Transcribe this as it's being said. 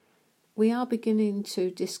We are beginning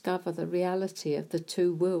to discover the reality of the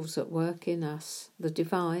two wills at work in us, the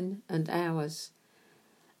divine and ours.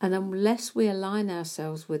 And unless we align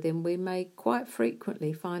ourselves with him, we may quite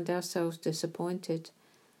frequently find ourselves disappointed.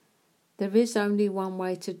 There is only one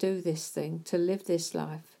way to do this thing, to live this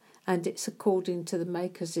life, and it's according to the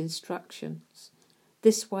Maker's instructions.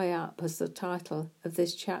 This way up, as the title of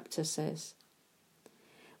this chapter says.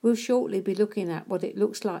 We'll shortly be looking at what it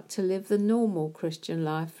looks like to live the normal Christian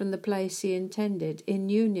life from the place he intended, in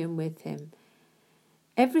union with him.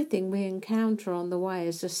 Everything we encounter on the way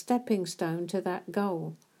is a stepping stone to that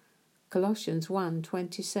goal. Colossians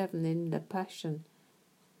 1:27 in the Passion.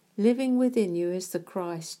 Living within you is the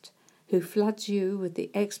Christ, who floods you with the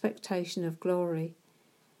expectation of glory.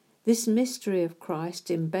 This mystery of Christ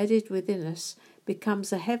embedded within us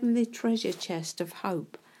becomes a heavenly treasure chest of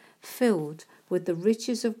hope, filled with the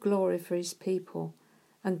riches of glory for his people,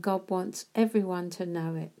 and God wants everyone to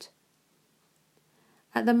know it.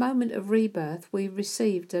 At the moment of rebirth, we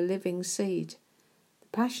received a living seed. The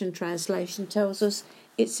Passion Translation tells us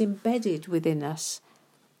it's embedded within us.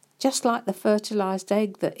 Just like the fertilized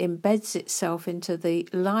egg that embeds itself into the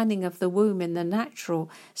lining of the womb in the natural,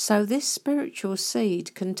 so this spiritual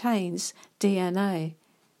seed contains DNA,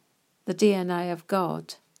 the DNA of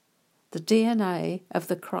God, the DNA of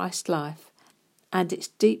the Christ life, and it's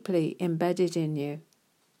deeply embedded in you.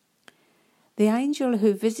 The angel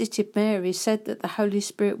who visited Mary said that the Holy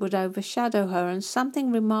Spirit would overshadow her and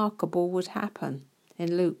something remarkable would happen.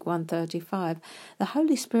 In Luke 1:35, the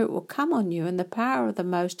Holy Spirit will come on you and the power of the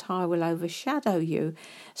Most High will overshadow you,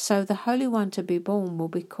 so the Holy One to be born will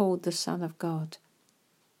be called the Son of God.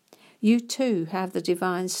 You too have the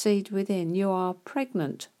divine seed within. You are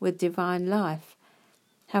pregnant with divine life.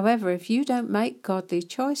 However, if you don't make godly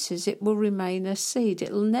choices, it will remain a seed.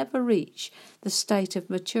 It will never reach the state of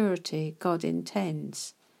maturity God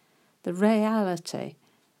intends. The reality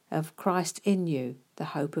of Christ in you, the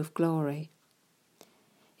hope of glory.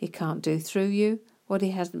 He can't do through you what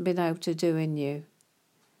he hasn't been able to do in you.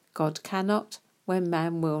 God cannot when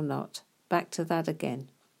man will not. Back to that again.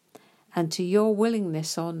 And to your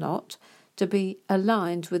willingness or not to be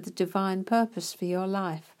aligned with the divine purpose for your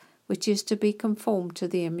life, which is to be conformed to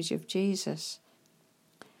the image of Jesus.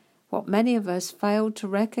 What many of us failed to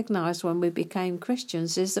recognise when we became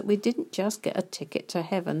Christians is that we didn't just get a ticket to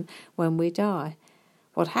heaven when we die.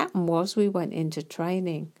 What happened was we went into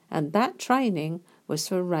training, and that training was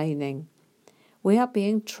for reigning. We are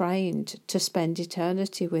being trained to spend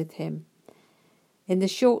eternity with him. In the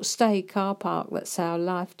short stay car park that's our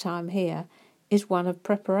lifetime here is one of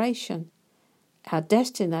preparation. Our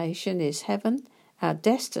destination is heaven. Our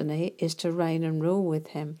destiny is to reign and rule with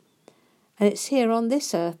him. And it's here on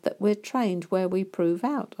this earth that we're trained where we prove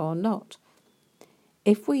out or not.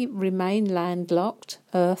 If we remain landlocked,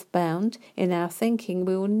 earthbound, in our thinking,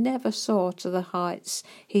 we will never soar to the heights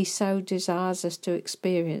he so desires us to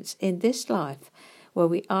experience in this life, where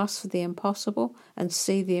we ask for the impossible and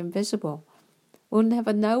see the invisible. We'll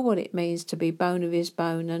never know what it means to be bone of his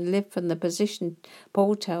bone and live from the position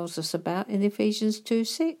Paul tells us about in Ephesians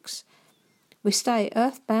 2:6. We stay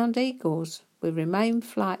earthbound eagles. We remain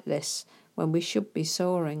flightless when we should be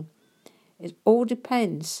soaring. It all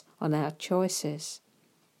depends on our choices.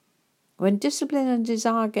 When discipline and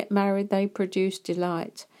desire get married, they produce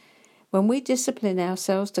delight. When we discipline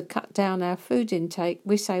ourselves to cut down our food intake,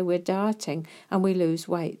 we say we're dieting and we lose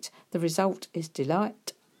weight. The result is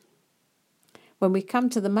delight. When we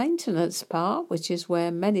come to the maintenance part, which is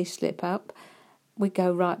where many slip up, we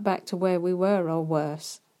go right back to where we were or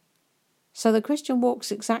worse. So the Christian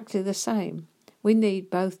walk's exactly the same. We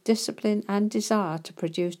need both discipline and desire to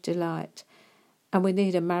produce delight. And we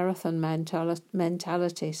need a marathon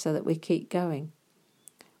mentality so that we keep going.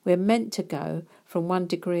 We're meant to go from one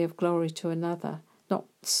degree of glory to another, not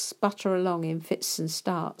sputter along in fits and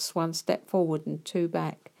starts, one step forward and two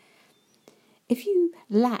back. If you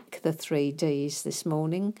lack the 3 Ds this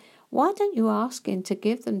morning, why don't you ask him to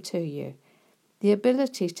give them to you? The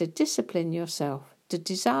ability to discipline yourself, to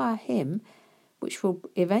desire him, which will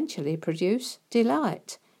eventually produce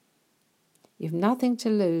delight. You've nothing to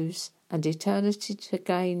lose and eternity to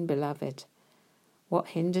gain, beloved. What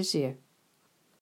hinders you?